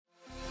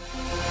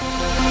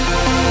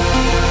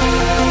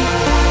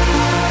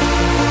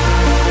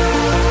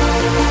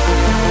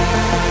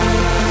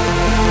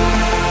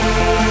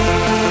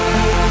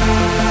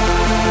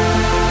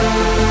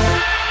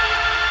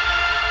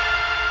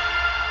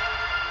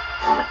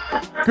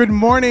Good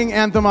morning,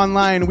 Anthem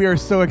Online. We are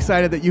so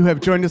excited that you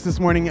have joined us this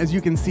morning. As you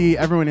can see,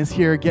 everyone is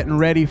here getting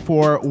ready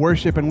for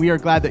worship, and we are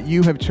glad that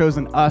you have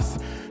chosen us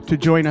to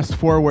join us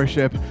for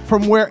worship.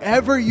 From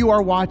wherever you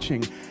are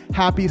watching,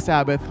 happy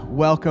Sabbath,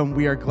 welcome.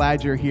 We are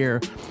glad you're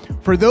here.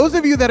 For those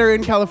of you that are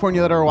in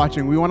California that are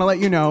watching, we want to let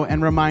you know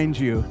and remind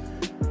you,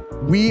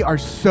 we are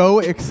so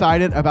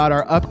excited about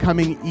our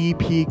upcoming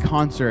EP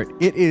concert.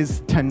 It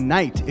is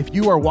tonight. If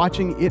you are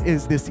watching, it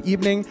is this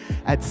evening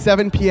at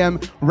 7 p.m.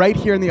 right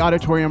here in the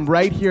auditorium,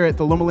 right here at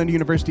the Loma Linda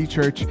University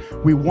Church.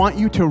 We want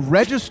you to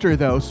register,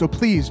 though, so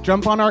please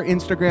jump on our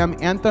Instagram,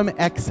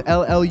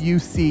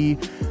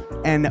 AnthemXLLUC,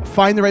 and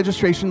find the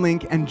registration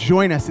link and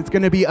join us. It's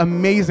going to be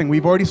amazing.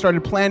 We've already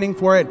started planning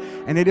for it,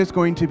 and it is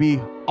going to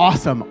be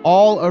awesome.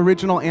 All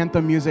original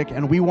Anthem music,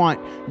 and we want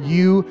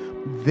you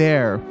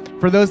there.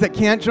 For those that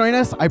can't join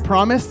us, I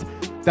promise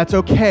that's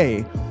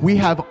okay. We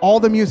have all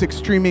the music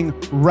streaming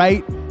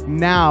right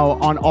now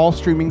on all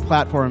streaming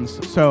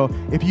platforms. So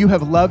if you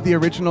have loved the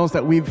originals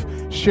that we've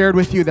shared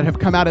with you that have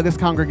come out of this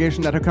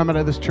congregation, that have come out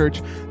of this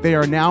church, they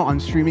are now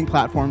on streaming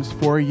platforms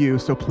for you.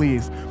 So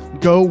please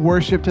go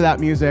worship to that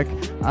music.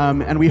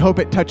 And we hope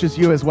it touches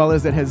you as well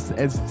as it has,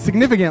 as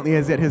significantly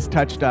as it has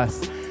touched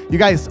us. You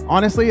guys,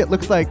 honestly, it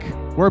looks like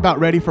we're about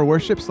ready for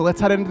worship, so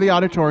let's head into the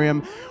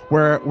auditorium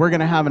where we're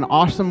going to have an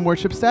awesome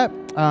worship set,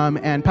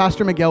 and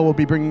Pastor Miguel will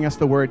be bringing us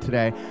the word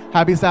today.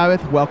 Happy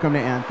Sabbath. Welcome to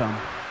Anthem.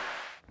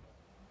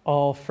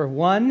 All for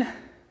one,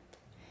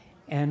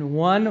 and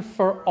one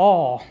for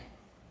all.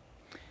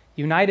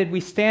 United we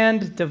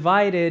stand,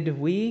 divided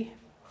we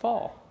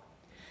fall.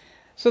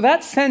 So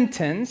that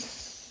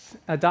sentence,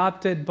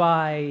 adopted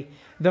by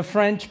the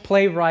French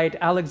playwright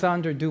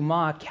Alexandre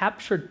Dumas,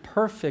 captured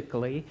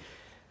perfectly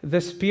the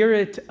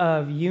spirit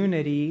of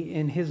unity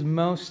in his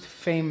most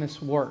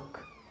famous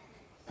work,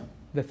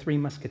 The Three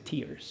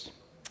Musketeers.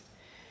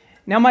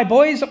 Now, my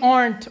boys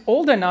aren't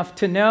old enough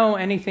to know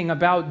anything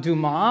about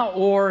Dumas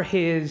or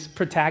his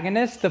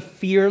protagonist, the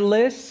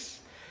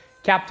fearless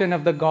captain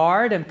of the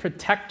guard and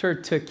protector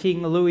to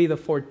King Louis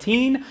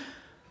XIV,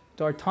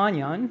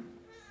 D'Artagnan.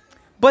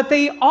 But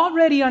they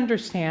already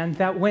understand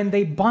that when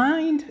they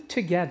bind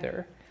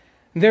together,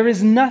 there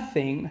is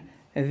nothing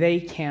they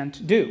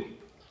can't do.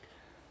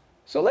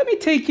 So let me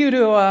take you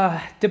to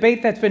a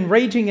debate that's been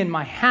raging in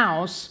my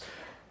house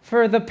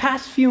for the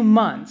past few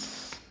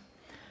months.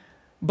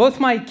 Both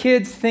my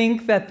kids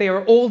think that they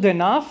are old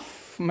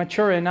enough,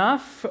 mature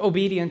enough,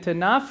 obedient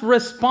enough,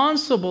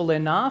 responsible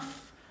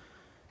enough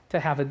to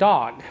have a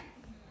dog.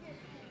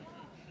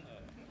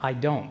 I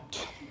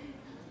don't.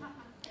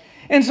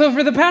 And so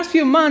for the past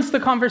few months, the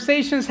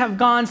conversations have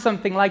gone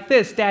something like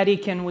this. Daddy,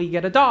 can we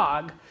get a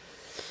dog?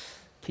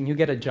 Can you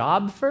get a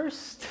job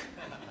first?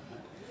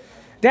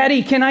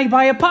 Daddy, can I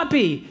buy a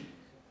puppy?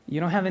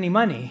 You don't have any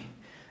money.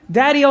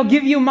 Daddy, I'll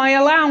give you my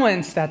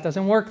allowance. That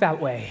doesn't work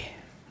that way.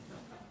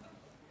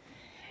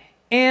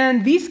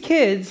 And these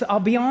kids,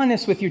 I'll be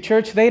honest with you,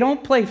 church, they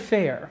don't play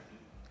fair.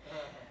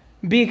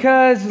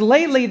 Because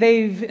lately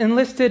they've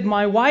enlisted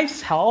my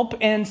wife's help,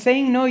 and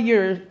saying no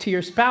to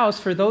your spouse,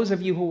 for those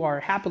of you who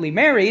are happily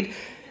married,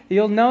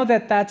 you'll know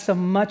that that's a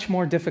much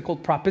more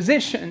difficult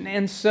proposition.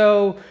 And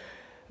so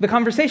the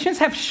conversations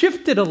have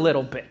shifted a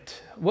little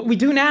bit. What we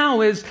do now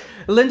is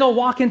Linda will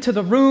walk into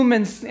the room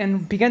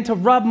and begin to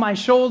rub my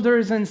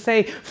shoulders and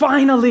say,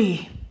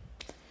 finally,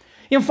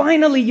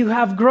 finally you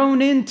have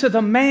grown into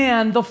the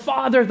man, the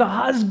father, the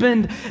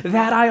husband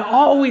that I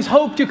always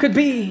hoped you could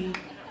be.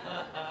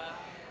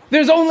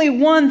 There's only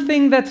one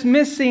thing that's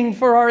missing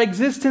for our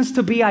existence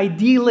to be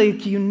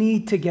idyllic. You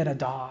need to get a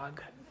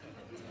dog.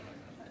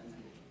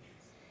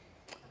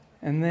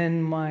 And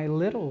then my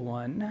little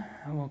one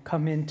will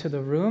come into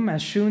the room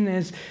as soon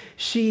as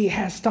she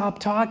has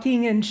stopped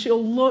talking, and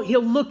he'll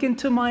look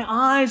into my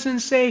eyes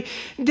and say,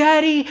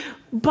 Daddy,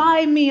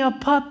 buy me a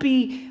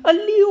puppy, a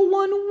little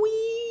one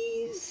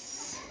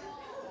wheeze.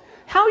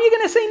 How are you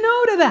going to say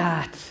no to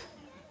that?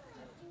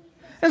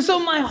 And so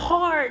my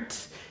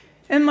heart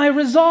and my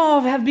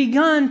resolve have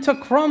begun to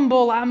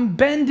crumble. I'm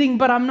bending,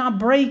 but I'm not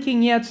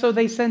breaking yet, so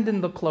they send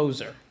in the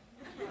closer,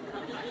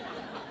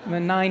 the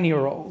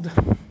 9-year-old.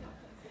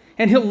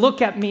 And he'll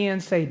look at me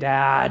and say,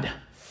 Dad,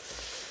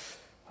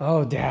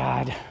 oh,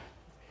 Dad,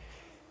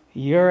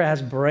 you're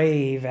as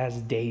brave as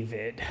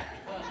David.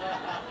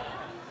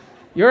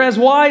 You're as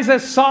wise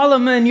as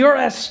Solomon. You're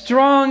as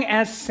strong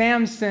as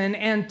Samson.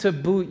 And to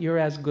boot, you're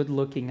as good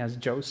looking as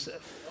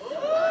Joseph.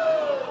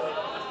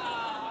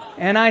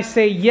 And I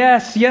say,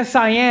 yes,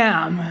 I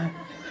am.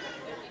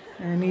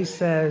 And he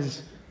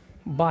says,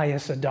 buy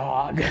us a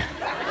dog.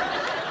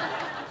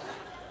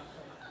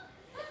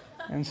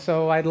 And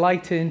so I'd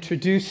like to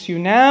introduce you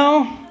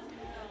now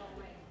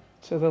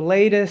to the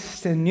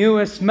latest and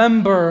newest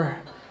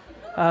member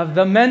of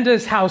the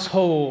Mendes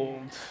household.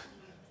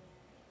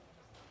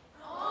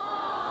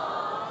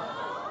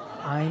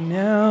 I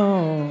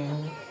know.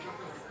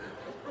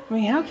 I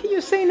mean, how can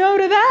you say no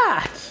to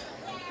that?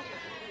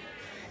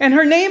 And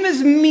her name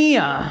is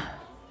Mia.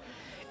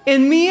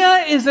 And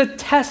Mia is a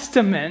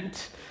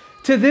testament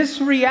to this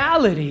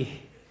reality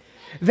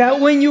that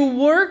when you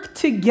work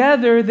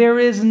together, there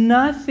is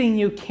nothing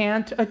you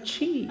can't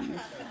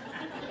achieve.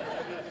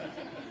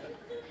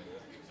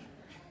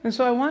 And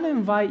so I want to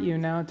invite you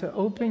now to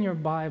open your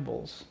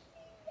Bibles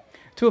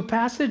to a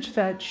passage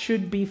that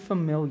should be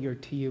familiar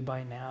to you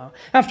by now.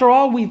 After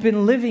all, we've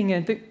been living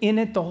in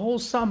it the whole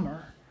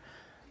summer.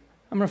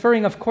 I'm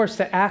referring, of course,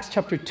 to Acts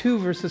chapter 2,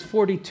 verses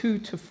 42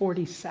 to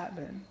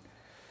 47.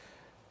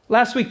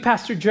 Last week,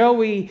 Pastor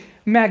Joey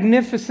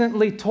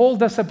magnificently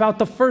told us about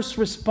the first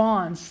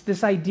response,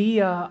 this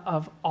idea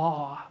of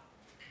awe.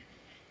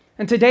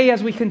 And today,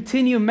 as we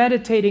continue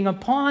meditating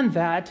upon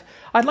that,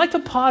 I'd like to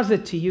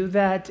posit to you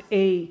that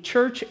a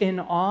church in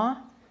awe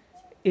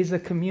is a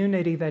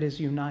community that is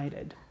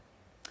united.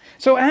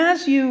 So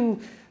as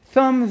you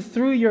thumb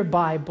through your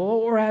Bible,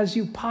 or as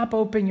you pop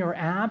open your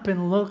app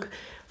and look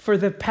for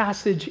the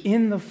passage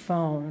in the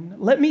phone,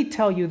 let me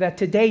tell you that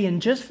today,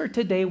 and just for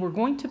today, we're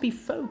going to be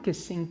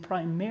focusing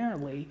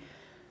primarily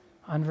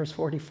on verse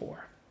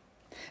 44.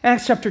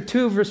 Acts chapter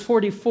 2, verse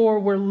 44,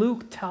 where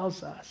Luke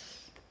tells us.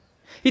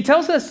 He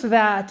tells us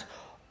that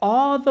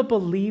all the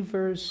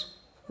believers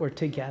were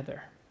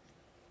together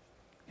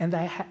and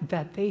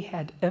that they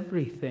had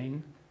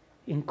everything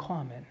in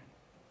common.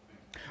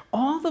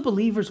 All the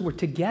believers were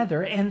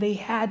together and they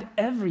had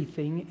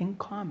everything in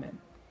common.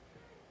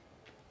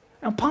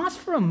 Now pause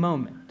for a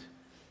moment.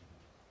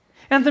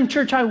 Anthem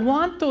Church, I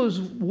want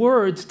those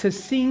words to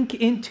sink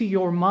into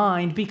your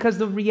mind because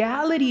the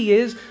reality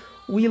is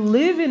we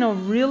live in a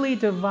really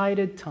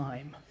divided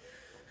time.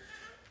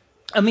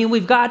 I mean,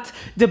 we've got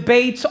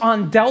debates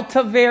on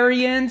Delta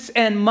variants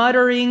and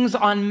mutterings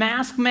on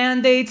mask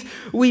mandates.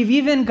 We've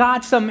even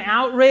got some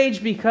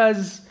outrage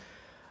because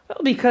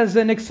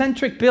an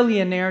eccentric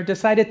billionaire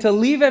decided to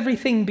leave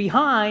everything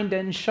behind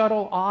and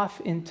shuttle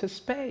off into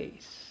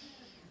space.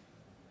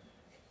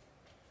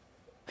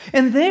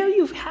 And there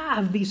you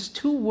have these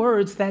two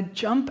words that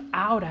jump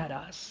out at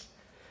us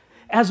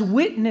as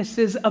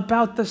witnesses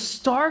about the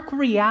stark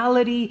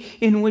reality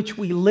in which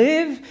we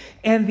live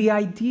and the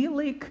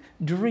idyllic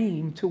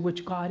dream to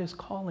which God is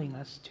calling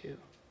us to.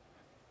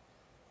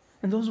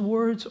 And those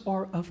words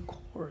are, of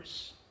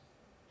course,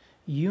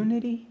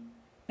 unity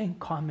and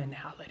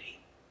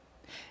commonality.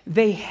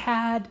 They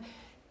had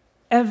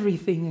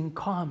everything in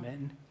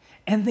common,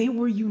 and they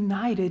were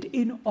united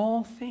in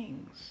all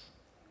things.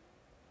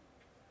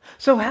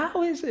 So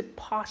how is it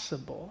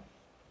possible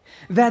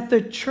that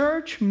the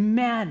church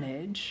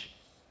managed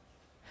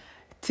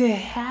to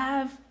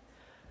have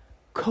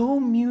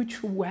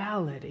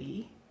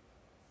co-mutuality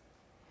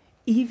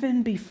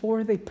even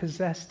before they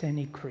possessed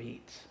any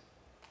creeds?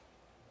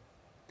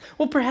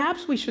 Well,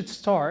 perhaps we should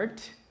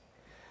start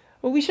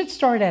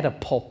at a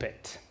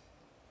pulpit.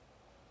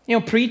 You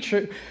know,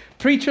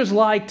 preachers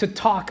like to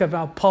talk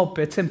about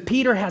pulpits, and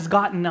Peter has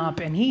gotten up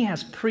and he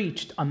has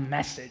preached a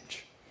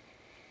message.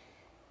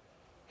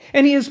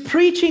 And he is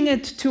preaching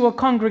it to a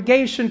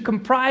congregation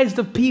comprised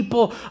of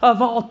people of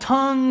all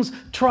tongues,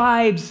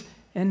 tribes,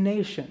 and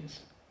nations.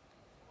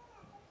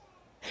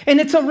 And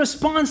it's a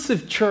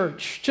responsive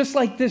church, just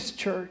like this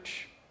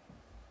church.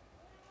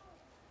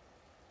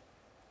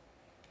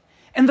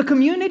 And the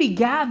community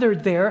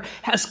gathered there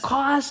has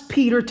caused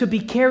Peter to be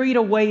carried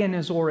away in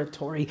his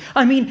oratory.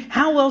 I mean,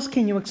 how else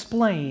can you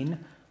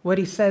explain what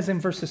he says in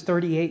verses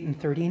 38 and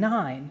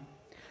 39?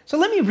 So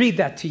let me read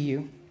that to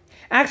you.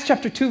 Acts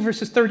chapter 2,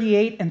 verses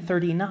 38 and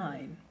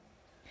 39.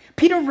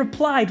 Peter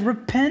replied,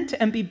 "Repent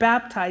and be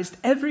baptized,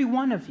 every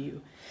one of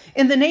you,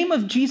 in the name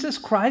of Jesus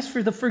Christ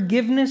for the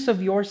forgiveness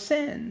of your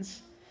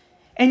sins,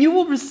 and you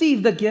will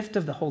receive the gift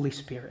of the Holy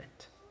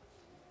Spirit."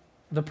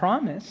 The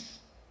promise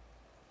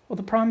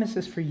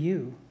is for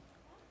you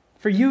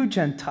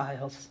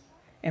Gentiles,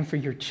 and for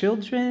your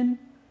children,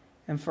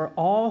 and for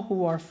all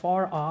who are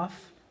far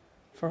off,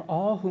 for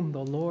all whom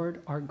the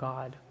Lord our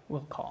God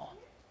will call.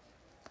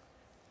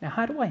 Now,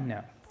 how do I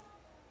know?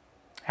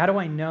 How do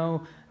I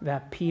know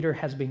that Peter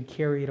has been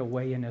carried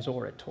away in his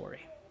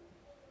oratory?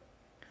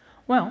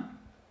 Well,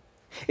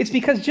 it's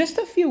because just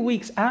a few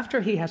weeks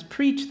after he has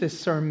preached this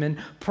sermon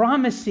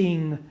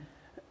promising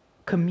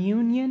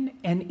communion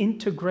and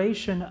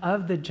integration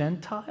of the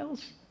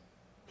Gentiles,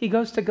 he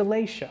goes to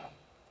Galatia.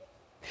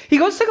 He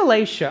goes to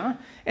Galatia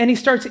and he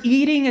starts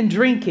eating and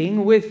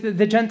drinking with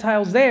the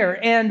Gentiles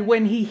there. And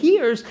when he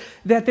hears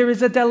that there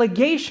is a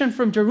delegation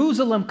from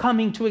Jerusalem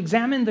coming to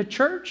examine the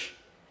church,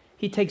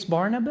 he takes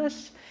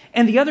Barnabas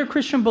and the other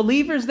Christian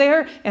believers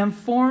there and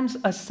forms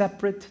a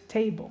separate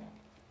table.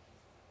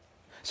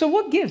 So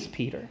what gives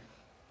Peter?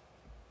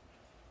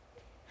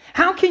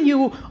 How can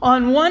you,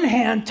 on one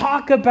hand,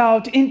 talk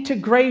about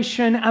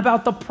integration,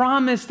 about the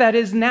promise that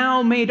is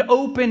now made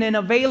open and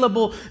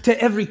available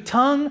to every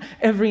tongue,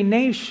 every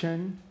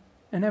nation,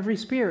 and every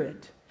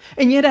spirit,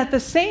 and yet at the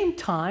same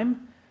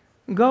time,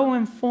 go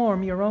and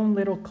form your own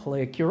little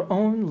clique, your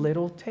own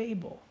little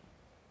table?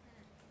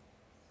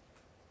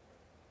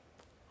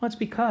 Well, it's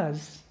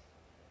because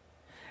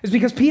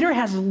Peter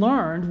has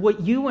learned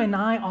what you and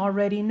I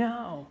already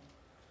know.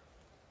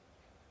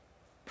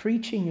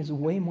 Preaching is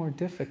way more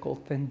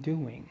difficult than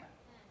doing.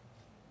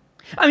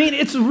 I mean,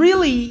 it's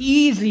really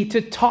easy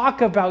to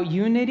talk about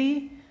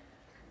unity.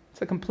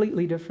 It's a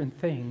completely different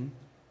thing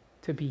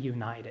to be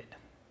united.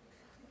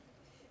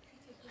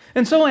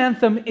 And so,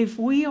 Anthem, if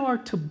we are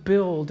to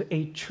build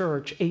a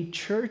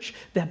church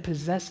that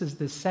possesses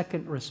the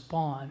second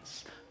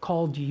response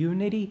called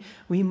unity,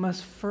 we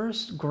must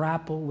first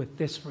grapple with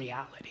this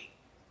reality.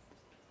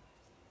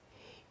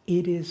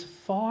 It is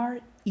far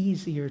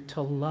easier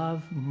to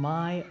love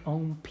my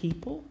own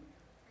people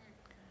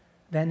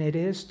than it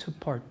is to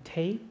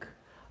partake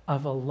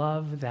of a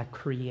love that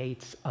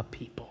creates a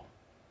people.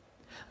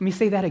 Let me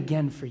say that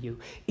again for you.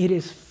 It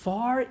is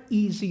far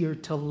easier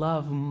to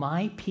love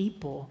my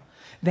people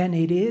than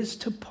it is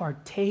to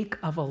partake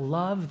of a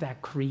love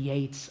that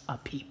creates a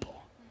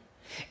people.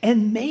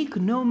 And make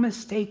no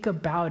mistake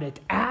about it,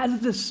 as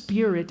the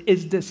Spirit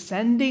is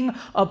descending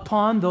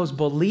upon those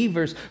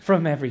believers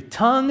from every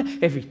tongue,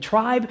 every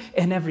tribe,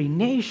 and every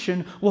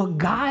nation, what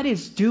God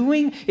is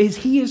doing is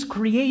He is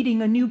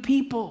creating a new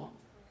people.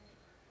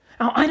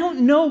 Now, I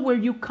don't know where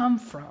you come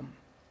from.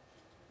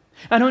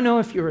 I don't know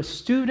if you're a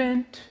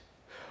student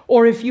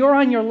or if you're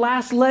on your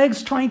last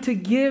legs trying to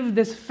give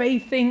this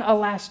faith thing a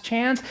last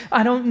chance.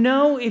 I don't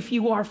know if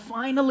you are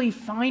finally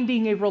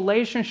finding a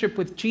relationship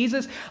with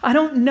Jesus. I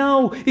don't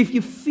know if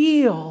you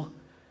feel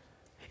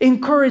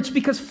encouraged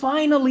because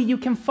finally you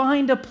can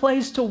find a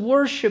place to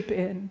worship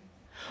in.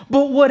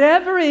 But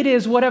whatever it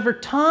is, whatever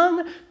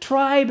tongue,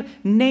 tribe,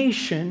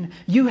 nation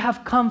you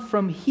have come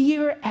from,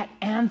 here at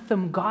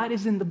Anthem, God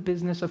is in the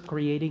business of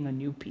creating a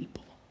new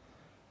people.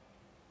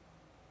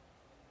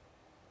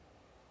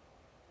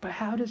 But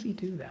how does He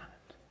do that?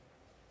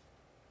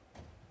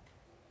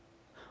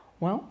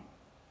 Well,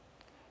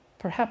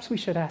 perhaps we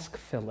should ask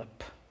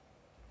Philip,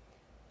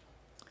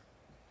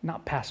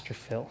 not Pastor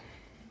Phil.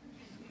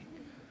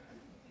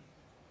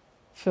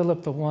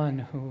 Philip, the one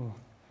who,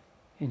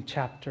 in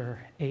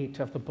chapter 8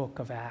 of the book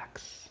of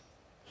Acts,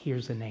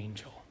 hears an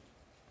angel.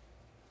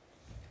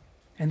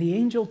 And the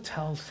angel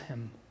tells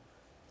him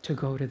to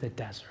go to the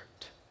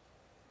desert.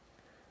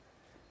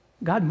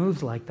 God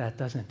moves like that,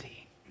 doesn't He?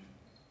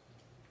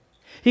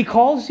 He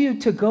calls you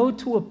to go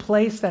to a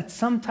place that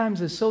sometimes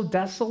is so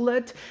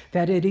desolate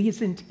that it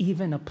isn't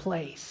even a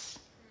place.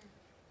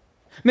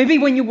 Maybe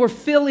when you were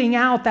filling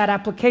out that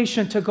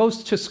application to go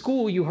to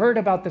school, you heard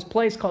about this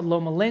place called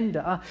Loma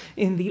Linda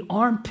in the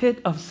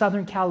armpit of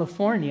Southern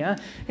California,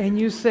 and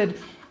you said,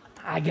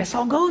 I guess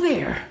I'll go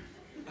there.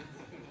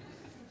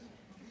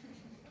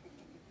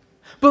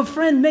 But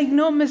friend, make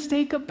no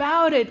mistake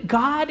about it.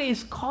 God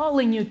is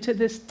calling you to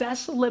this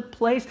desolate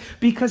place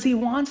because He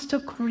wants to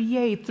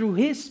create, through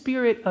His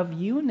spirit of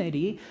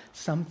unity,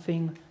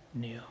 something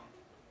new.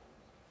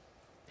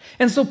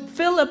 And so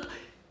Philip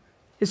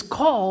is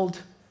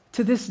called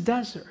to this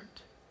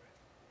desert.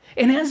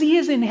 And as he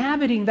is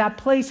inhabiting that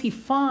place, he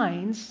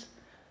finds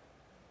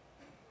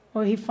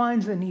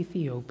an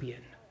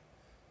Ethiopian.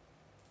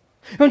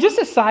 Now, just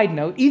a side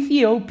note,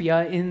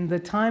 Ethiopia in the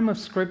time of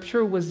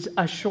Scripture was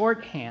a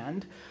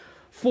shorthand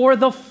for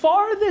the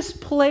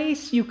farthest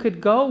place you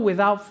could go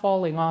without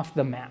falling off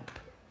the map.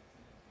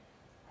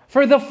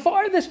 For the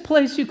farthest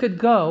place you could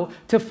go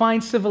to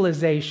find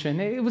civilization.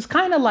 It was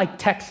kind of like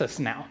Texas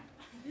now.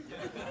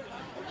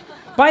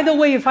 By the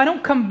way, if I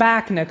don't come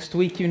back next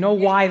week, you know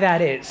why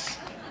that is.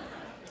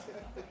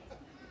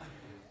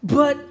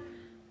 But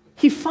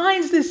he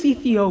finds this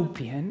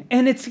Ethiopian,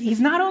 and he's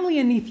not only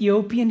an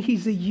Ethiopian,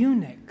 he's a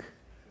eunuch.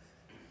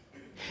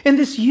 And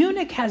this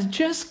eunuch has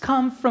just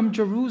come from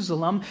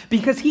Jerusalem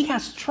because he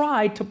has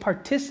tried to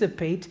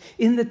participate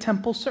in the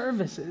temple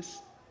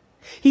services.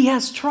 He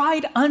has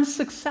tried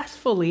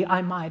unsuccessfully,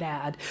 I might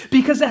add,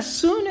 because as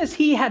soon as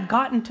he had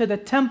gotten to the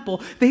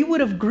temple, they would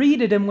have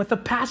greeted him with a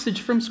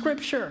passage from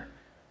Scripture.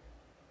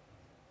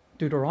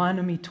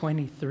 Deuteronomy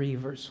 23,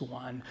 verse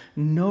 1,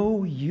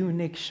 no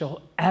eunuch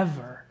shall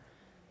ever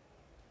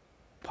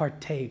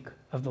partake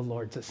of the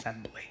Lord's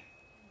assembly.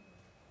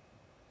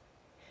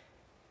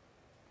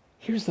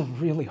 Here's the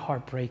really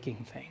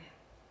heartbreaking thing.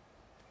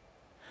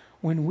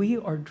 When we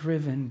are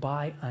driven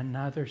by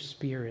another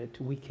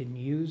spirit, we can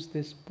use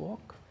this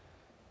book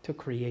to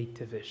create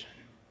division.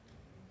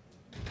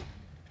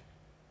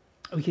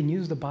 We can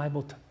use the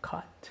Bible to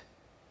cut.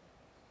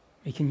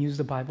 We can use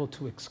the Bible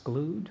to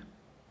exclude.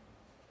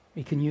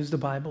 We can use the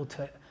Bible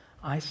to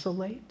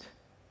isolate.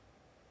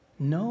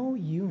 No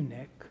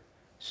eunuch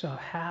shall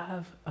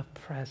have a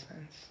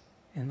presence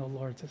in the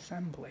Lord's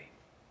assembly.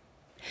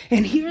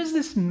 And here's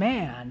this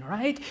man,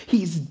 right?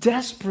 He's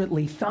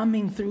desperately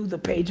thumbing through the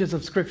pages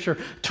of Scripture,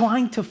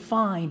 trying to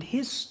find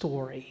his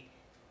story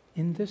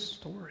in this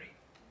story.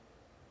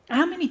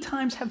 How many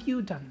times have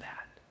you done that?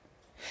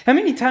 How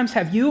many times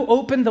have you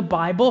opened the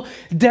Bible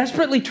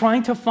desperately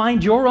trying to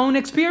find your own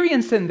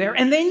experience in there,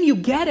 and then you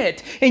get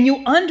it, and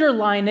you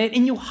underline it,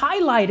 and you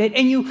highlight it,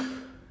 and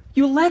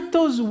you let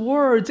those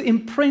words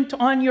imprint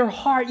on your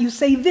heart. You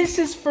say, this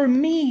is for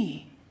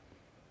me.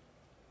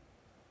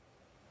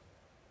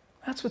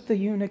 That's what the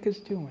eunuch is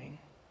doing.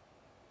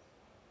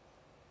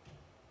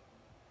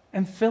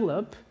 And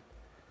Philip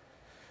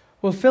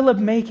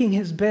making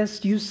his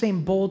best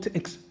Usain Bolt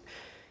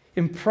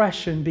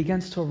impression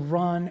begins to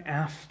run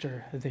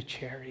after the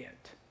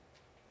chariot.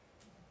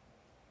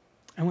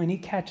 And when he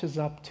catches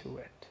up to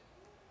it,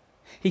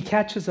 he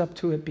catches up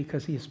to it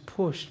because he is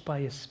pushed by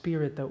a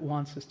spirit that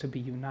wants us to be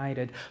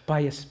united,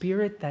 by a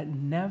spirit that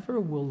never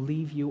will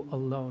leave you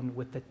alone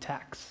with the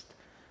text.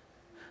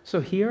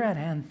 So here at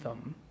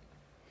Anthem,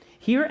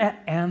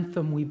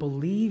 we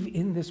believe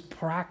in this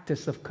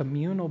practice of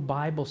communal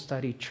Bible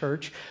study,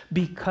 church,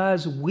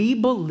 because we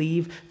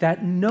believe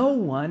that no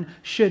one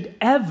should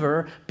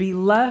ever be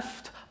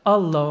left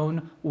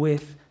alone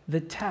with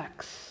the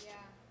text.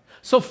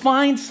 So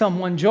find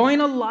someone,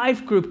 join a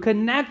life group,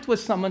 connect with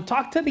someone,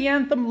 talk to the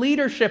Anthem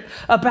leadership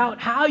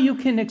about how you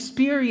can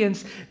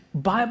experience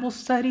Bible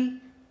study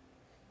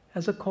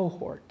as a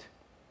cohort,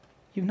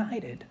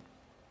 united.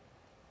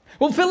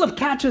 Well, Philip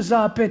catches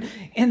up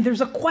and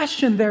there's a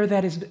question there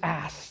that is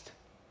asked.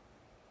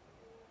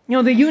 You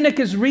know, the eunuch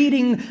is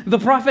reading the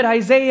prophet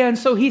Isaiah, and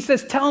so he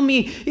says, tell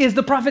me, is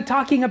the prophet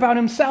talking about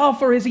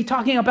himself or is he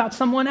talking about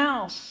someone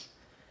else?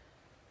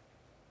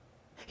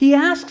 He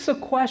asks a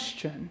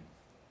question.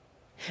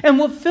 And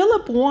what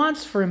Philip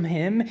wants from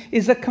him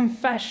is a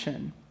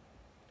confession.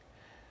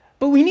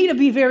 But we need to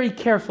be very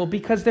careful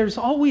because there's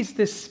always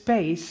this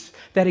space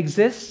that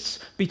exists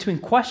between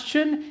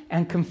question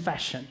and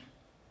confession.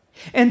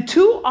 And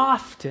too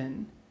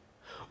often,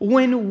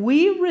 when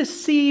we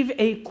receive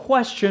a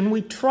question,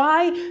 we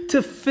try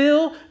to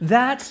fill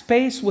that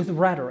space with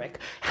rhetoric.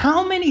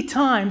 How many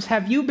times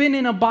have you been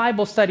in a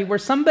Bible study where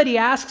somebody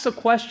asks a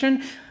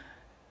question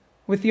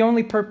with the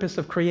only purpose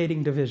of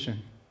creating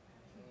division?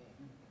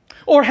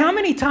 Or how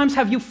many times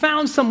have you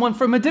found someone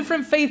from a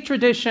different faith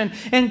tradition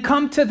and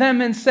come to them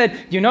and said,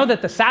 you know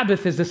that the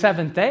Sabbath is the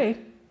seventh day?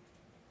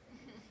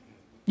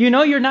 You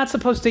know you're not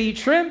supposed to eat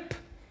shrimp?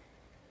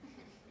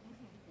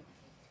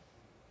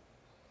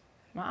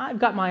 I've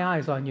got my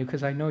eyes on you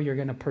because I know you're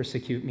going to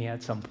persecute me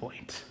at some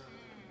point.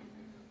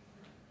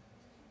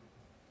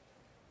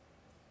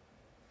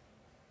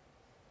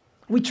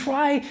 We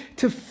try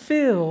to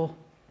fill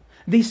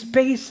these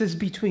spaces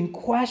between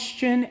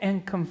question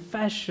and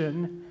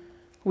confession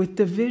with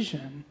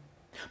division.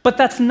 But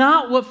that's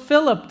not what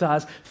Philip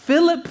does.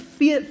 Philip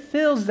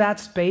fills that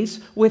space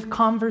with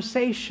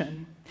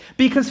conversation.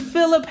 Because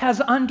Philip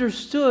has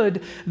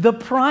understood the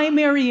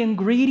primary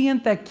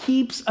ingredient that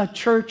keeps a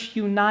church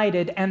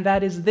united, and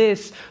that is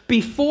this: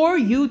 before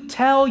you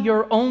tell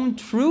your own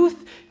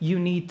truth, you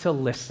need to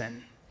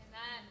listen.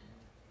 Amen.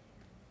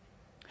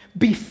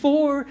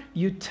 Before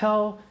you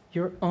tell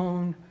your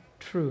own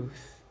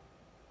truth,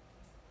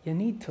 you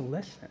need to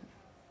listen.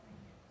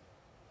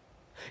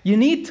 You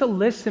need to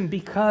listen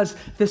because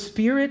the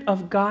Spirit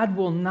of God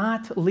will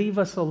not leave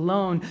us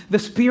alone. The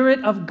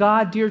Spirit of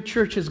God, dear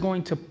church, is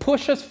going to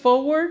push us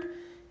forward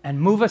and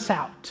move us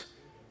out.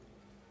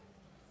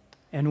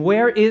 And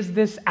where is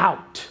this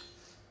out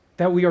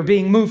that we are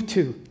being moved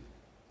to?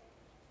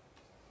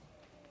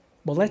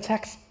 Well, let's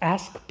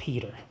ask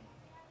Peter.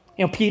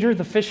 You know, Peter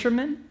the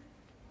fisherman,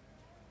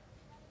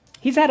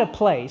 he's at a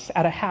place,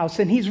 at a house,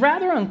 and he's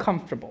rather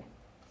uncomfortable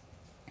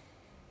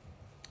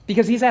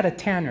because he's at a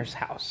tanner's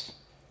house.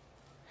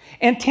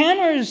 And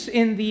tanners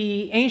in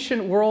the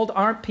ancient world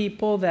aren't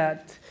people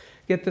that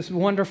get this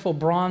wonderful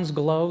bronze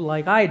glow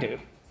like I do.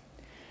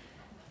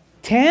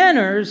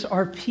 Tanners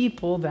are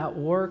people that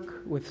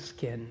work with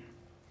skin.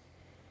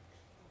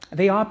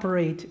 They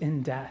operate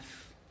in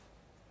death.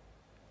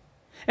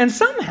 And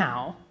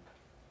somehow,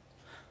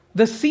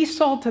 the sea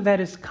salt that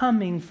is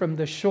coming from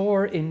the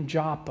shore in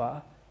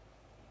Joppa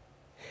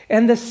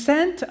and the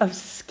scent of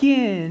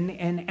skin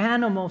and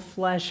animal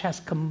flesh has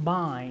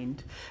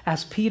combined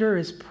as Peter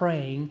is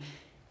praying,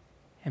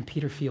 and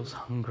Peter feels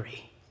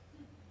hungry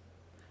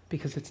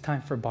because it's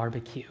time for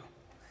barbecue.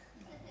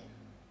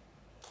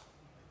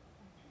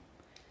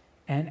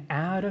 And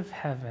out of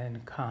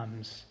heaven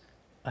comes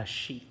a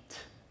sheet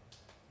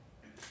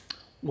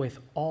with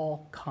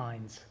all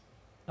kinds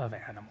of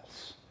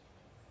animals.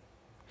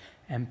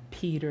 And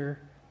Peter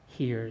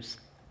hears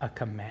a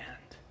command: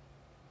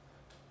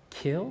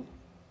 kill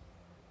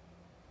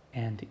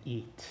and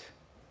eat.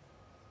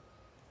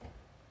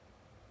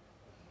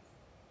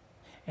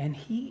 And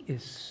he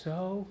is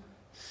so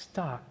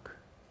stuck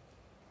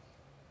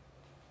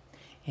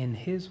in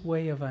his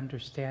way of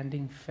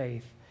understanding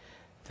faith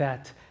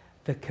that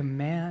the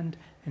command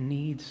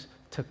needs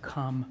to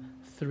come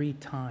 3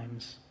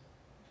 times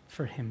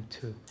for him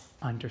to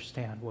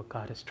understand what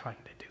God is trying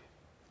to do.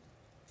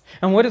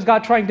 And what is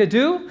God trying to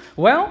do?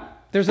 Well,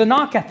 there's a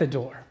knock at the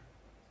door.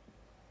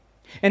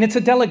 And it's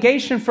a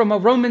delegation from a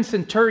Roman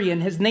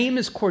centurion. His name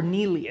is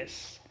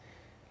Cornelius.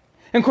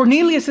 And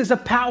Cornelius is a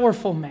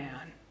powerful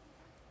man.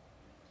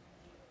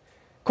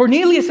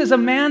 Cornelius is a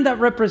man that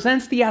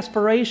represents the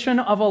aspiration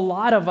of a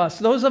lot of us,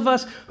 those of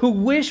us who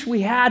wish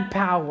we had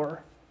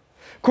power.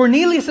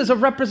 Cornelius is a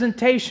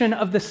representation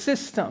of the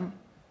system,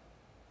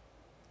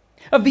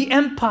 of the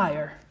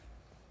empire,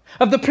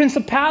 of the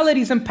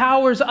principalities and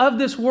powers of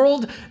this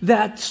world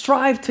that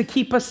strive to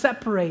keep us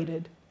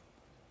separated.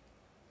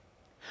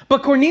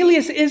 But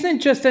Cornelius isn't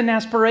just an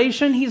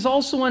aspiration, he's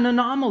also an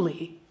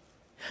anomaly.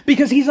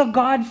 because he's a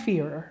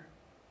God-fearer.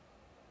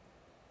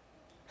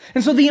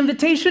 And so the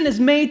invitation is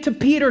made to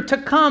Peter to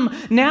come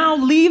now,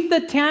 leave the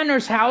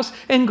tanner's house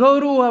and go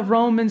to a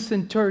Roman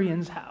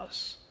centurion's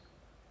house.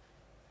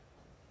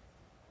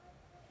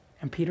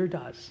 And Peter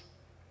does.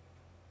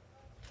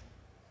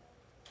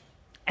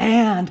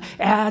 And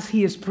as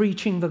he is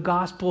preaching the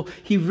gospel,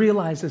 he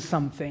realizes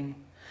something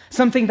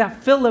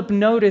that Philip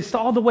noticed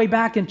all the way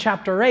back in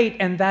chapter 8,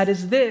 and that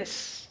is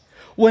this.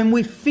 When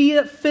we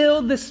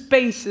fill the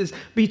spaces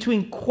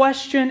between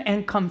question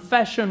and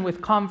confession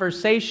with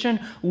conversation,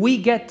 we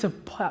get to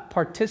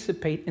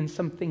participate in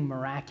something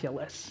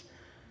miraculous,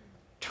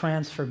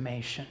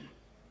 transformation.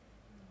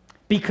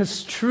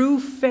 Because true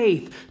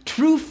faith,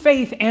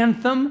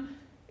 Anthem,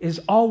 is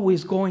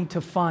always going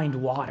to find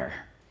water.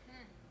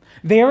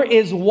 There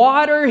is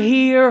water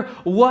here.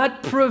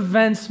 What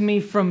prevents me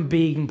from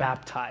being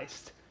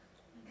baptized?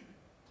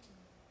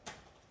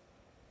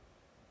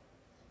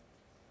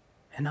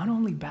 And not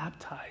only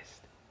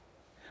baptized,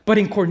 but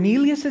in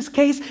Cornelius'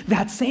 case,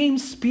 that same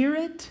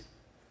spirit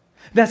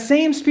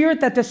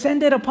that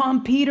descended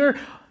upon Peter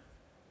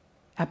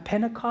at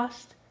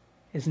Pentecost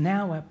is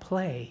now at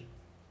play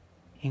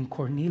in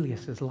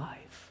Cornelius'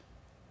 life.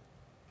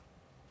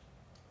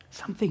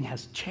 Something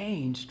has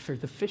changed for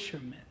the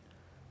fishermen.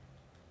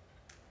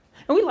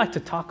 And we like to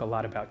talk a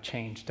lot about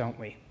change, don't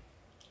we?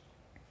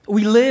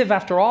 We live,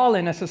 after all,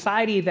 in a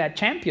society that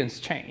champions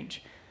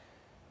change.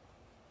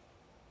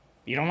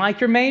 You don't like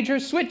your major,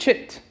 switch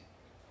it.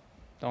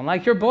 Don't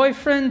like your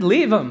boyfriend,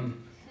 leave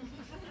him.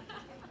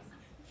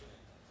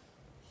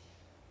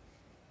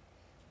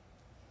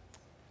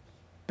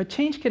 But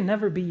change can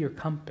never be your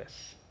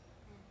compass.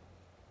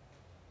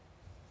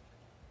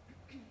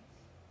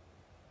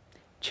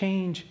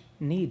 Change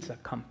needs a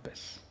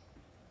compass.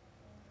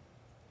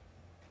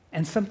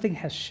 And something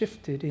has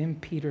shifted in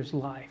Peter's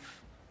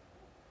life.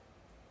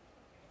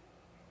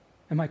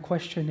 And my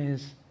question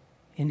is,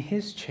 in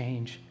his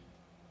change,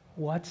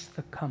 what's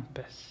the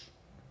compass?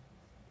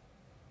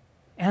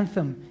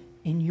 Anthem,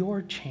 in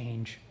your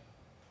change,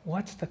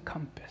 what's the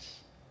compass?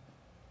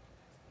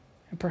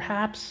 And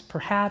perhaps,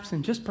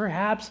 and just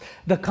perhaps,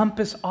 the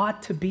compass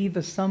ought to be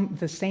the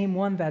same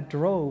one that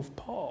drove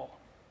Paul.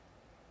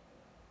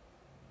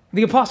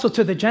 The apostle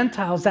to the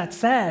Gentiles that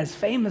says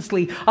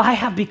famously, I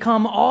have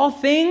become all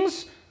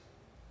things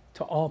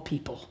to all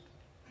people.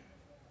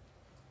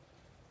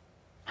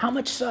 How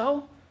much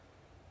so?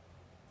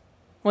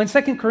 Well,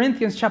 in 2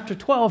 Corinthians chapter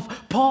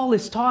 12, Paul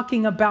is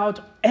talking about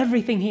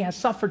everything he has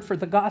suffered for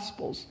the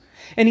Gospels.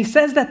 And he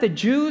says that the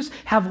Jews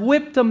have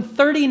whipped him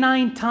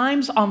 39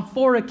 times on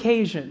 4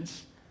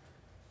 occasions.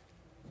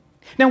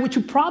 Now, what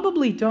you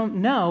probably don't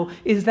know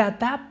is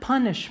that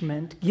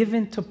punishment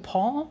given to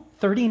Paul,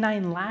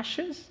 39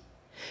 lashes,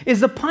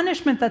 is a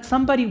punishment that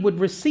somebody would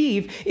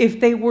receive if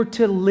they were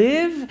to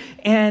live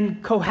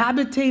and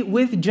cohabitate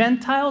with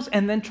Gentiles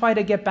and then try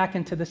to get back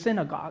into the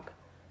synagogue.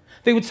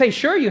 They would say,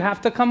 sure, you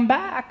have to come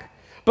back.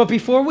 But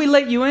before we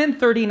let you in,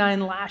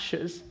 39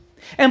 lashes.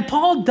 And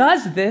Paul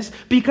does this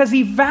because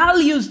he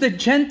values the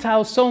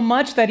Gentiles so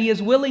much that he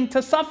is willing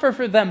to suffer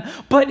for them.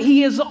 But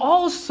he is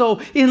also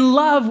in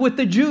love with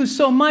the Jews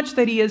so much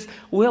that he is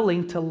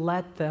willing to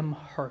let them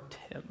hurt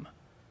him.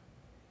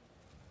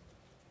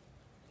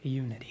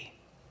 Unity.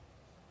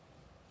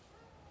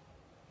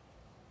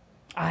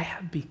 I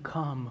have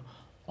become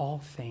all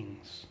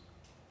things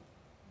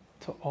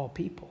to all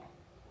people.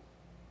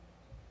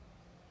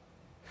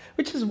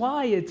 Which is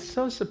why it's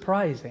so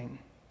surprising,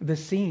 the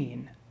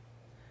scene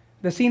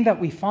that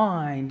we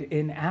find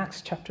in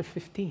Acts chapter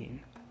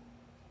 15.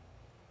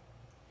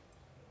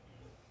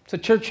 It's a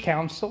church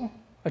council,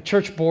 a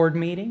church board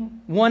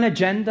meeting, one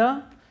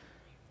agenda,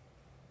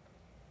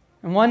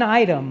 and one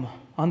item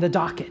on the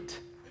docket.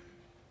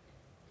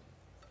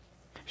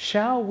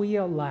 Shall we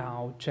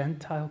allow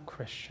Gentile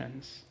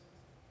Christians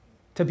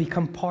to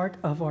become part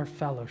of our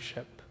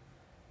fellowship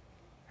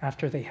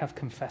after they have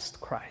confessed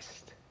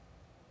Christ?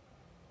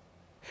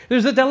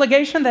 There's a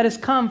delegation that has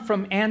come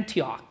from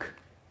Antioch.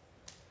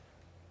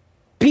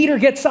 Peter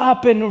gets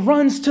up and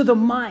runs to the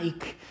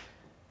mic,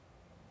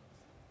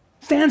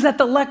 stands at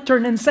the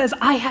lectern and says,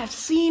 I have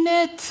seen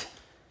it.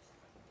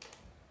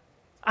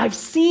 I've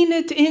seen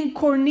it in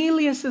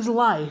Cornelius'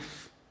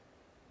 life.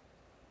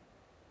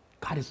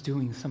 God is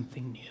doing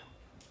something new.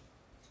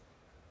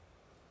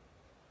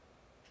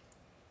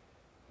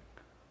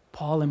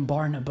 Paul and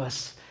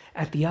Barnabas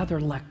at the other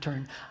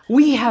lectern,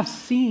 we have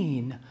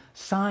seen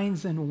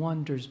signs and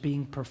wonders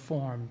being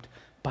performed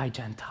by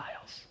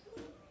Gentiles.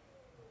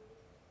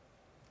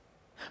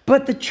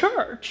 But the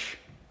church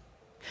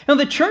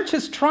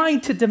is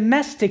trying to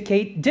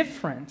domesticate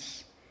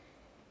difference.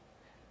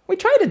 We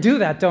try to do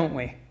that, don't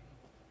we?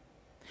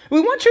 We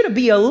want you to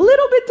be a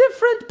little bit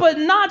different, but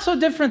not so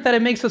different that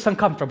it makes us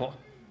uncomfortable.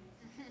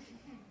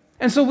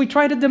 And so we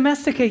try to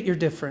domesticate your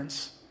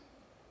difference.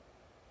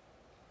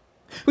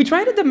 We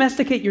try to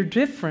domesticate your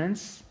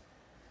difference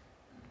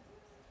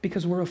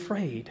because we're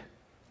afraid.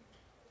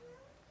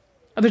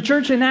 The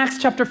church in Acts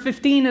chapter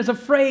 15 is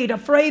afraid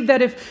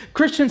that if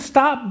Christians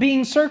stop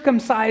being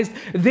circumcised,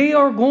 they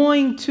are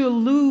going to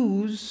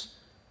lose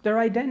their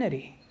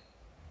identity.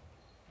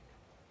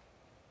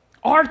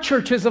 Our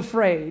church is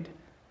afraid.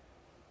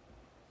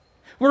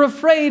 We're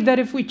afraid that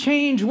if we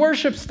change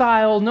worship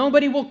style,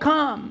 nobody will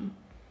come.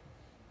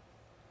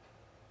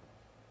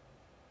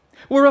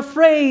 We're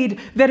afraid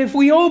that if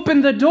we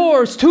open the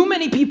doors, too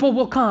many people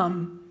will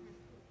come.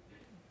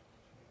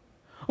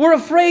 We're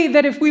afraid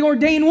that if we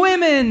ordain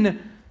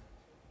women,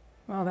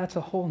 well, that's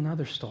a whole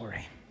nother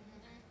story.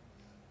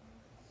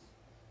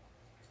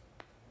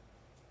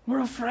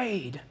 We're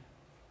afraid.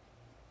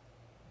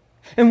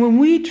 And when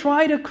we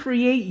try to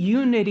create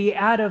unity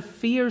out of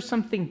fear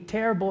something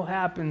terrible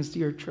happens to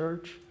your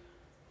church,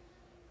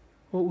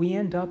 what we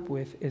end up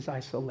with is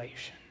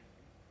isolation.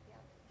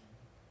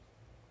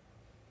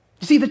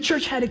 You see, the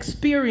church had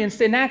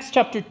experienced in Acts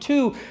chapter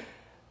 2,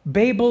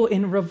 Babel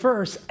in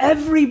reverse.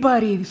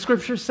 Everybody,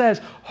 Scripture says,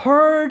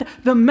 heard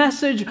the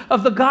message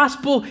of the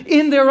gospel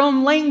in their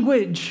own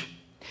language.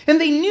 And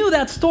they knew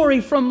that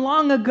story from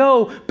long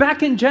ago.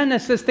 Back in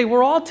Genesis, they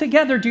were all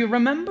together. Do you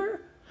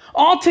remember?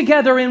 All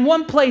together in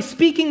one place,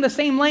 speaking the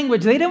same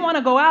language. They didn't want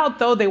to go out,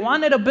 though. They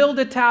wanted to build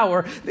a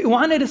tower. They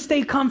wanted to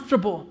stay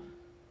comfortable.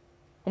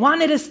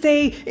 Wanted to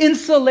stay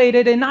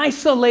insulated and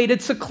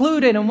isolated,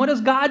 secluded. And what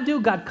does God do?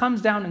 God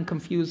comes down and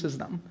confuses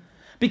them.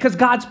 Because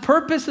God's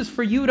purpose is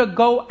for you to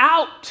go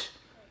out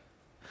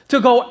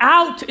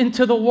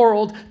into the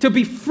world, to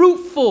be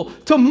fruitful,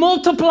 to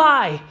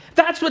multiply.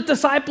 That's what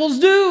disciples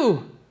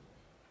do.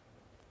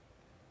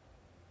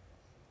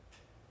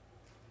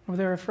 Well,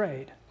 they're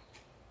afraid.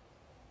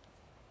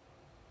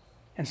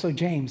 And so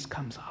James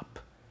comes up.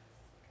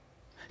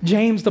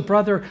 James, the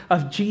brother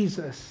of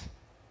Jesus,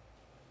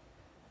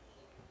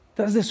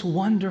 does this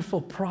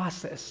wonderful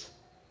process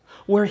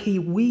where he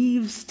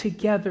weaves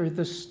together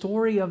the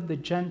story of the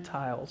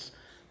Gentiles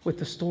with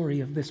the story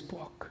of this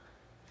book.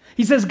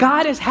 He says,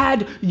 God has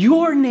had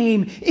your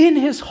name in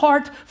his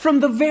heart from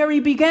the very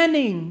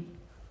beginning.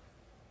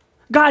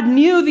 God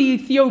knew the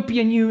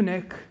Ethiopian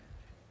eunuch.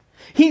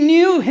 He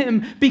knew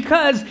him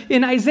because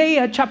in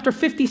Isaiah chapter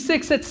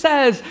 56 it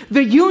says,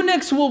 the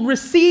eunuchs will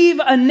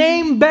receive a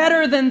name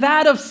better than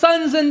that of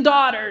sons and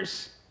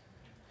daughters.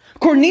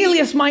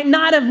 Cornelius might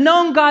not have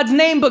known God's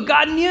name, but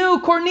God knew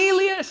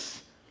Cornelius.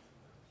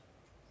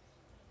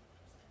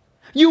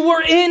 You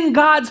were in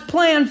God's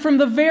plan from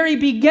the very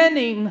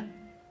beginning,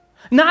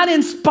 not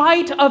in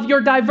spite of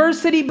your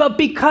diversity, but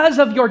because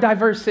of your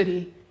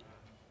diversity.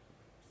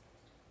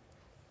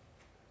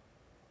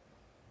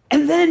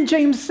 And then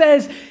James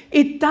says,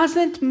 it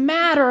doesn't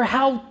matter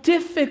how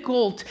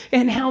difficult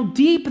and how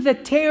deep the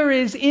tear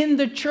is in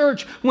the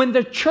church. When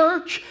the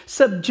church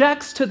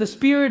subjects to the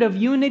spirit of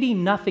unity,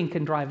 nothing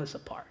can drive us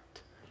apart.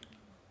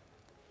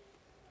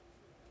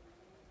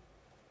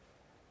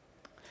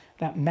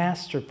 That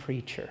master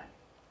preacher,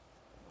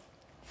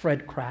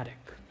 Fred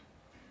Craddock.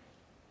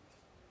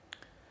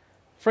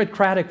 Fred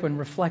Craddock, when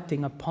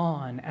reflecting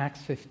upon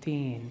Acts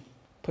 15,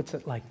 puts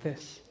it like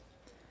this.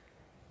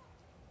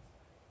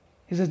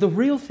 He says, the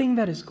real thing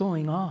that is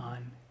going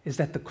on is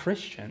that the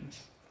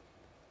Christians,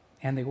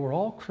 and they were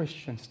all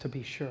Christians to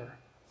be sure,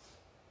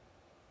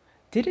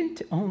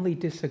 didn't only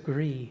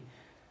disagree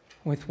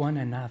with one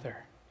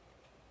another.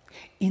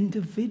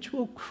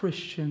 Individual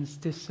Christians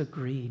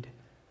disagreed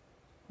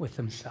with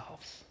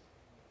themselves.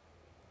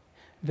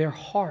 Their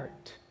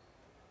heart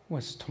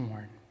was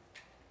torn.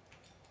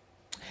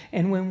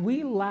 And when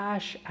we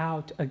lash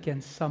out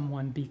against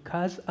someone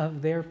because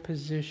of their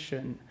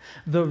position,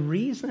 the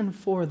reason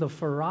for the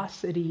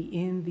ferocity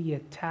in the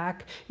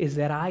attack is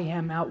that I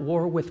am at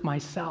war with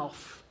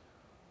myself.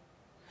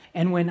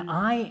 And when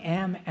I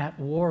am at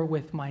war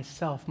with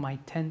myself, my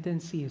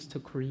tendency is to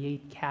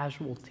create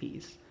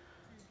casualties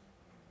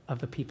of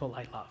the people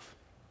I love.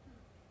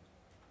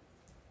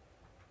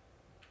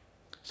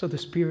 So the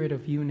spirit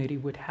of unity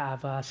would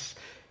have us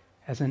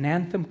as an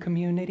Anthem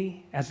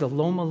community, as the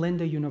Loma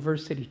Linda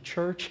University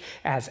Church,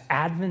 as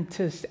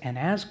Adventists, and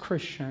as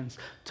Christians,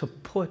 to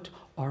put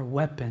our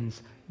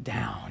weapons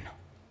down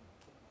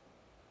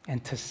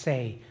and to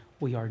say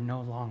we are no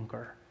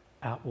longer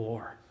at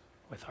war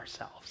with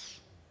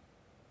ourselves.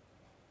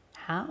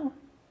 How?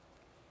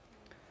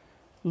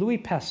 Louis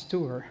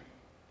Pasteur,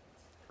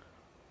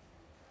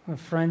 a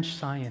French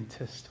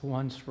scientist,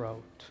 once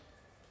wrote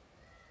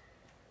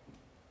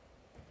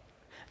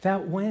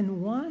that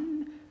when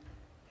one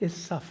is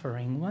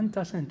suffering, one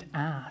doesn't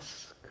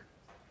ask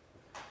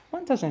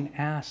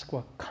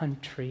what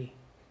country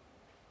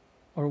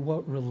or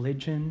what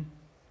religion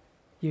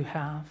you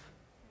have.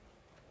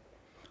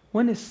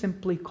 One is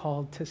simply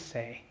called to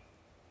say,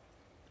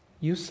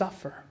 you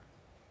suffer.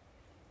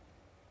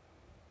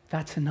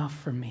 That's enough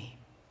for me.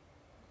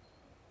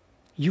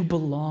 You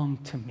belong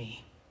to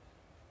me,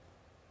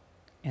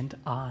 and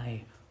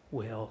I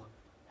will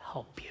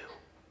help you.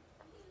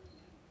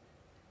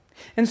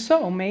 And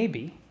so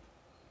maybe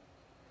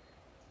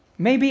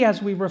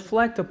as we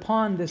reflect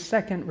upon the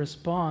second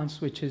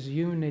response, which is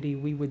unity,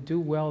 we would do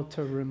well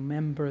to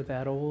remember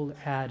that old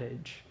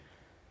adage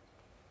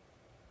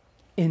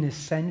In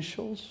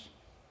essentials,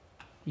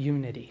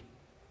 unity.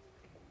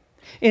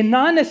 In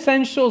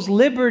non-essentials,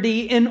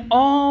 liberty. In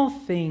all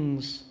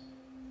things,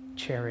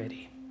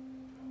 charity.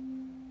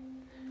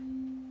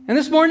 And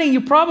this morning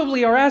you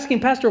probably are asking,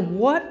 Pastor,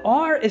 what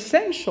are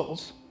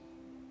essentials?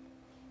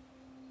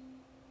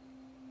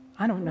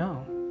 I don't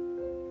know.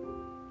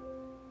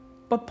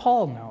 But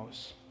Paul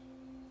knows.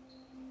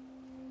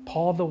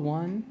 Paul, the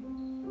one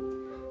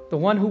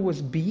who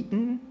was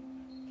beaten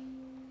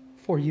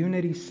for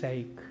unity's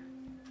sake,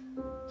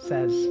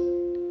 says,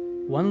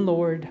 one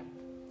Lord,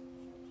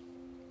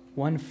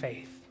 one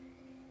faith,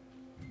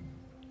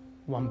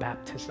 one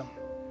baptism.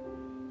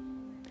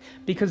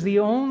 Because the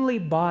only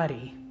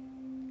body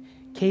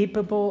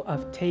capable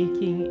of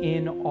taking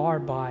in our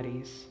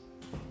bodies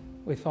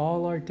with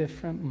all our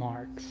different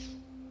marks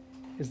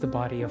is the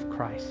body of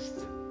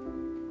Christ.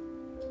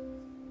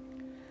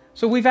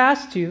 So we've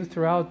asked you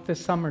throughout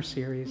this summer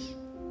series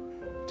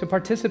to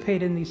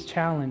participate in these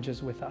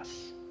challenges with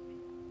us.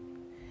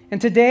 And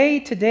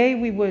today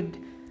we would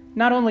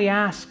not only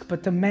ask,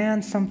 but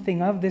demand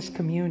something of this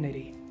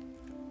community.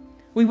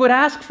 We would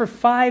ask for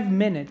 5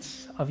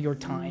 minutes of your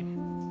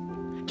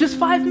time. Just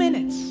 5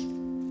 minutes.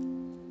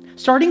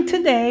 Starting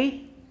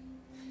today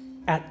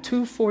at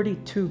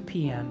 2:42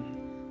 p.m.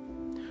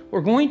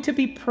 We're going to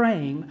be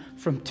praying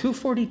from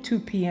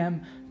 2:42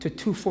 p.m. to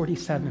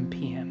 2:47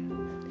 p.m.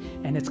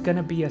 And it's going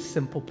to be a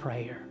simple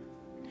prayer.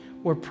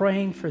 We're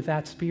praying for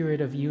that spirit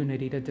of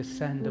unity to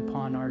descend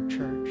upon our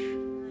church.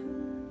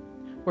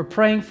 We're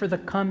praying for the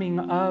coming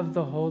of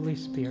the Holy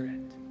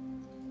Spirit.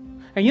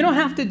 And you don't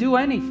have to do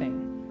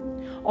anything.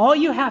 All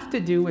you have to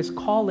do is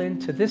call in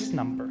to this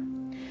number,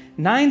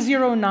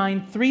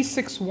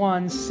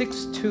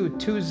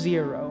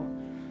 909-361-6220.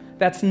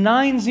 That's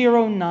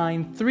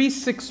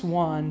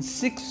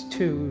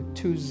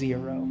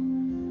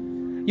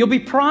 909-361-6220. You'll be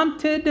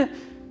prompted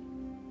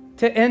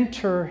to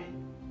enter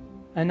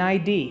an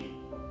ID.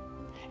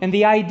 And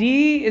the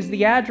ID is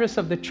the address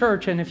of the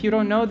church. And if you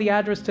don't know the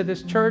address to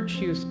this church,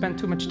 you spent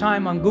too much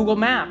time on Google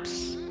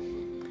Maps.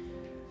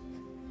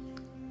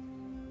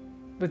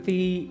 But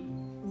the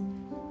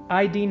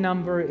ID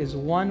number is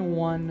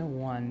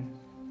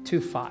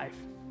 11125,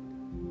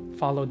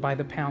 followed by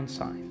the pound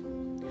sign.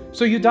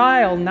 So you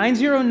dial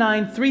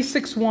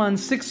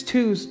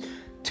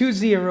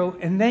 909-361-6220,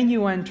 and then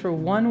you enter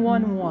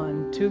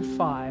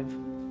 11125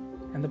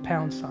 and the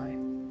pound sign.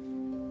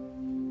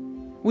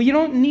 We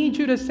don't need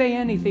you to say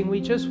anything. We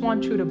just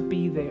want you to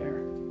be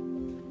there,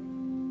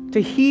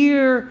 to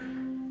hear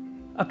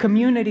a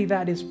community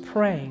that is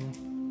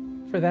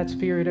praying for that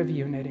spirit of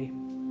unity.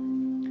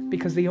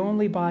 Because the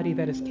only body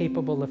that is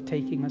capable of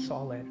taking us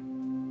all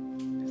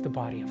in is the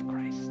body of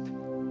Christ.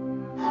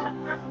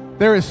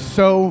 There is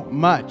so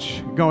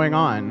much going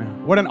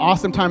on. What an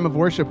awesome time of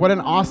worship. What an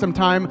awesome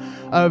time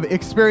of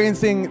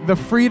experiencing the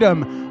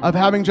freedom of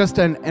having just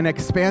an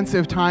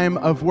expansive time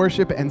of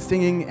worship and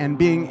singing and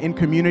being in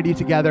community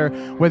together,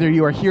 whether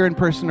you are here in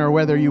person or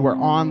whether you are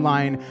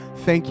online.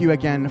 Thank you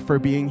again for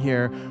being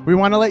here. We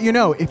want to let you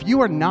know, if you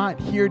are not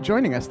here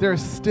joining us, there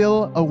is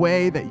still a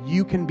way that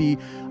you can be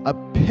a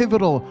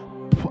pivotal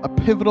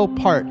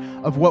part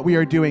of what we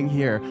are doing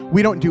here.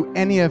 We don't do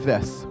any of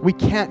this. We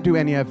can't do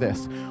any of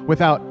this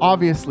without,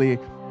 obviously,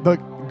 the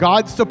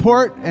God's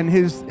support and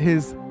his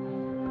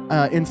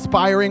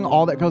inspiring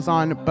all that goes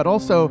on, but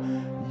also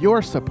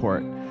your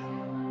support.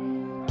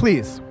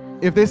 Please,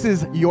 if this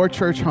is your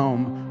church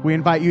home, we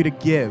invite you to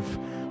give.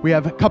 We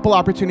have a couple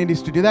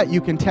opportunities to do that. You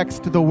can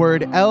text the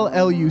word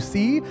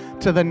LLUC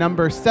to the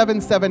number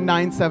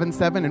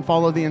 77977 and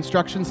follow the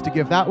instructions to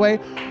give that way.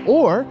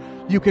 Or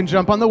you can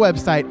jump on the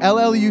website,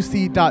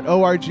 lluc.org/give,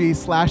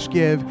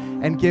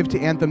 and give to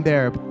Anthem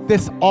there.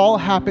 This all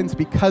happens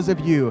because of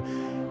you.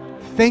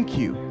 Thank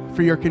you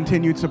for your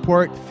continued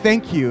support.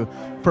 Thank you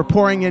for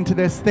pouring into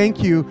this.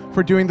 Thank you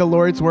for doing the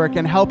Lord's work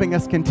and helping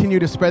us continue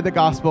to spread the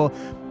gospel,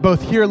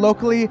 both here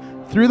locally,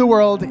 through the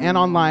world, and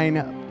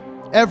online,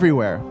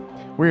 everywhere.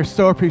 We're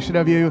so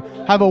appreciative of you.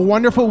 Have a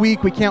wonderful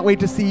week. We can't wait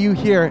to see you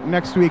here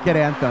next week at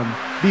Anthem.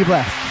 Be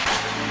blessed.